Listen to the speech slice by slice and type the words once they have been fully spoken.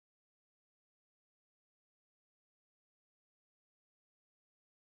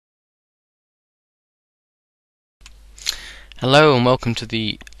Hello and welcome to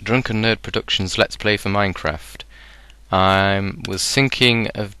the Drunken Nerd Productions Let's Play for Minecraft. I was thinking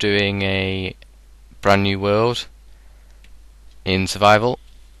of doing a brand new world in survival.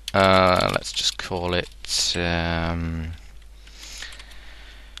 Let's just call it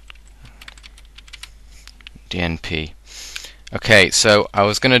DNP. Okay, so I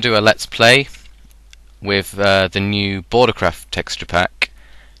was going to do a Let's Play with the new Bordercraft texture pack.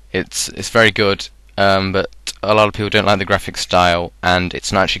 It's very good, but a lot of people don't like the graphic style, and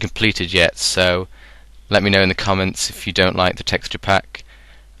it's not actually completed yet, so let me know in the comments if you don't like the texture pack,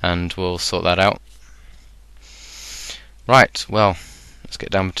 and we'll sort that out. Right, well, let's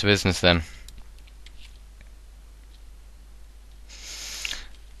get down to business then.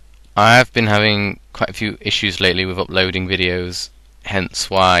 I have been having quite a few issues lately with uploading videos, hence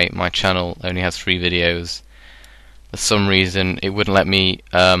why my channel only has 3 videos. For some reason it wouldn't let me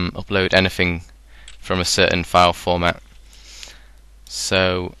upload anything from a certain file format.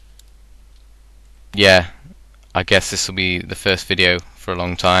 So yeah, I guess this will be the first video for a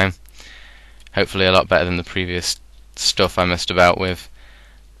long time. Hopefully a lot better than the previous stuff I messed about with.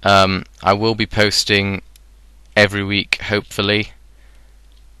 I will be posting every week, hopefully,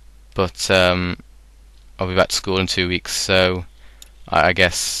 but I'll be back to school in 2 weeks, so I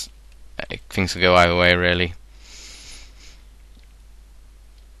guess things will go either way, really.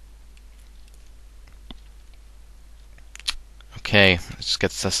 Okay, let's just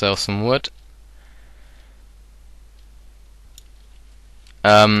get ourselves some wood.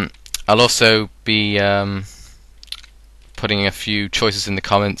 I'll also be putting a few choices in the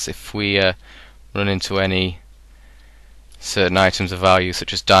comments if we run into any certain items of value,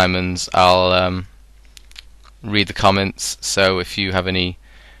 such as diamonds. I'll read the comments, so if you have any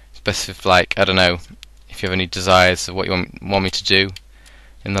specific, like, I don't know, if you have any desires of what you want me to do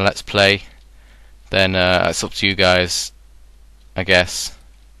in the Let's Play, then it's up to you guys, I guess.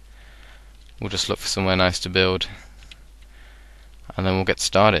 We'll just look for somewhere nice to build, and then we'll get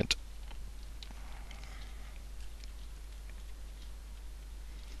started.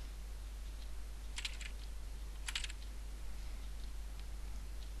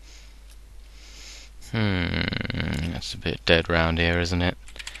 That's a bit dead round here, isn't it?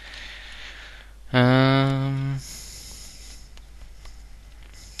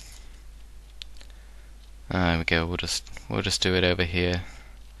 There we go. We'll just do it over here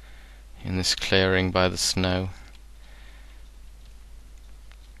in this clearing by the snow.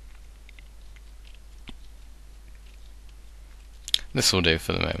 This will do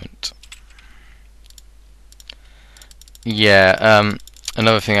for the moment. Yeah,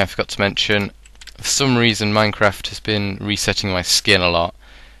 another thing I forgot to mention, for some reason Minecraft has been resetting my skin a lot,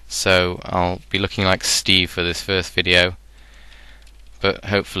 so I'll be looking like Steve for this first video, but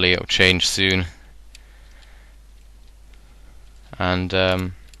hopefully it'll change soon, and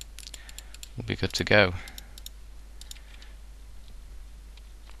we'll be good to go.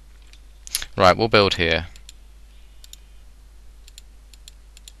 Right, we'll build here.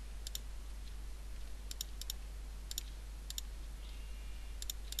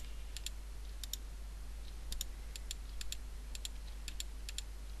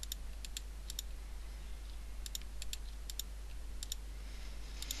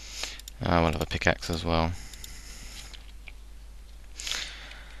 We'll have a pickaxe as well.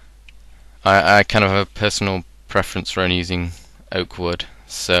 I kind of have a personal preference for only using oak wood,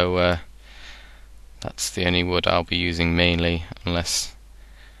 so that's the only wood I'll be using mainly, unless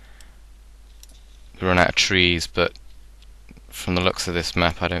we run out of trees, but from the looks of this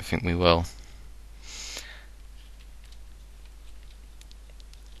map I don't think we will.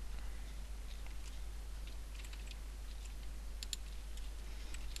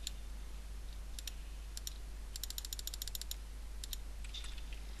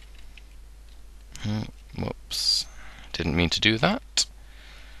 Whoops, didn't mean to do that.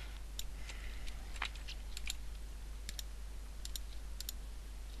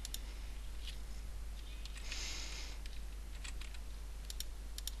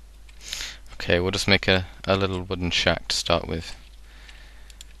 Okay, we'll just make a little wooden shack to start with.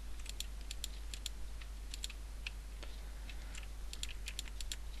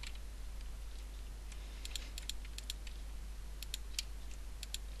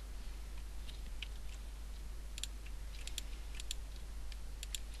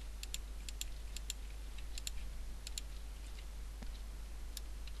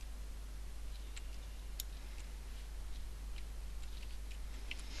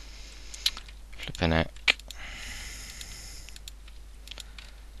 Flippin' heck.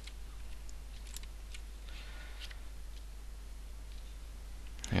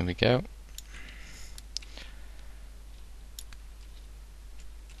 There we go.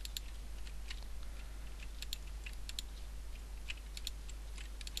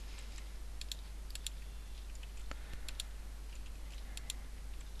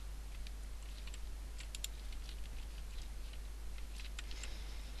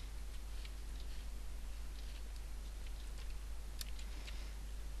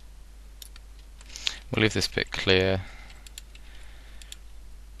 We'll leave this bit clear.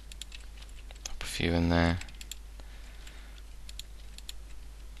 Pop a few in there.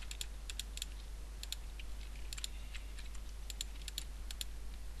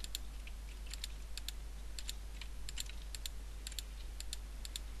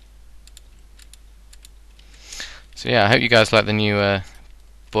 So yeah, I hope you guys like the new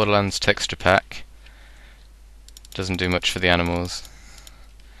Borderlands texture pack. Doesn't do much for the animals,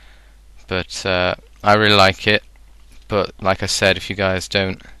 but I really like it. But like I said, if you guys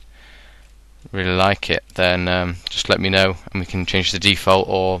don't really like it, then just let me know and we can change the default,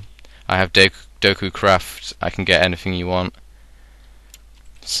 or I have Doku Craft, I can get anything you want.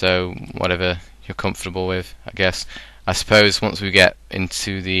 So whatever you're comfortable with, I guess. I suppose once we get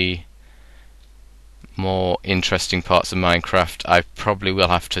into the more interesting parts of Minecraft, I probably will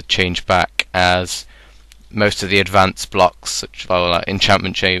have to change back, as most of the advanced blocks, such like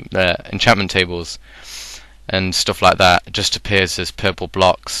enchantment tables and stuff like that, just appears as purple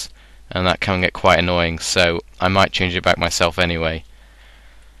blocks, and that can get quite annoying. So I might change it back myself anyway.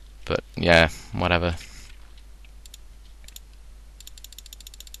 But yeah, whatever.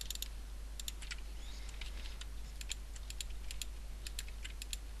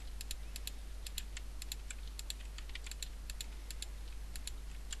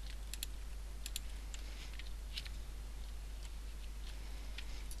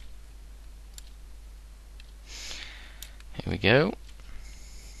 Here we go.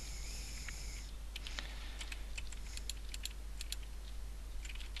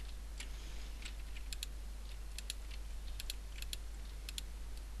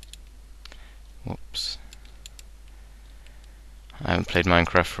 Whoops. I haven't played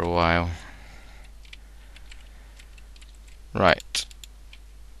Minecraft for a while. Right.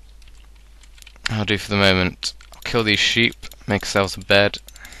 I'll do for the moment. I'll kill these sheep, make ourselves a bed.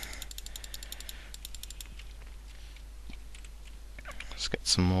 Let's get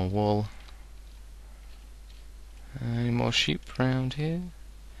some more wool. Any more sheep around here?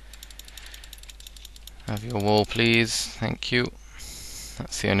 Have your wool, please. Thank you.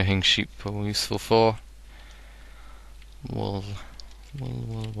 That's the only thing sheep are useful for. Wool. Wool,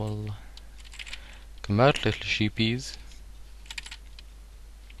 wool, wool. Come out, little sheepies.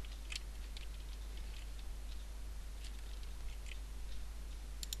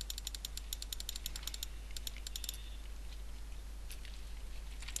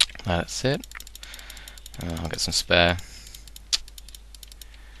 That's it. I'll get some spare.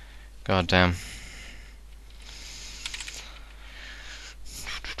 God damn.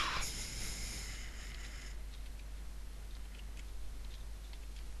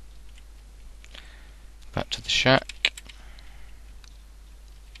 Back to the shack.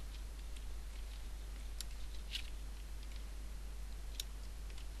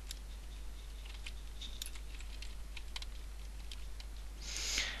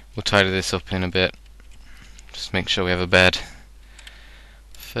 We'll tidy this up in a bit. Just make sure we have a bed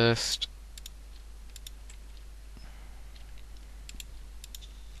first.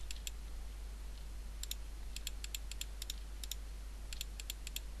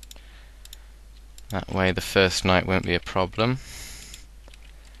 That way the first night won't be a problem.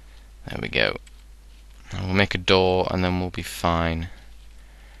 There we go. And we'll make a door and then we'll be fine.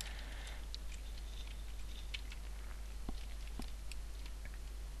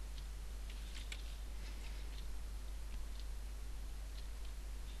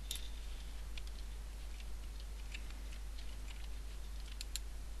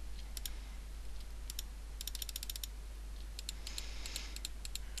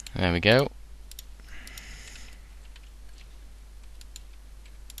 There we go.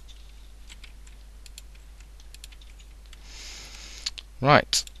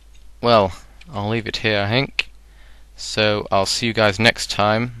 Right, well, I'll leave it here, I think. So I'll see you guys next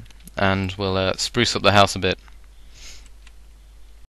time, and we'll spruce up the house a bit.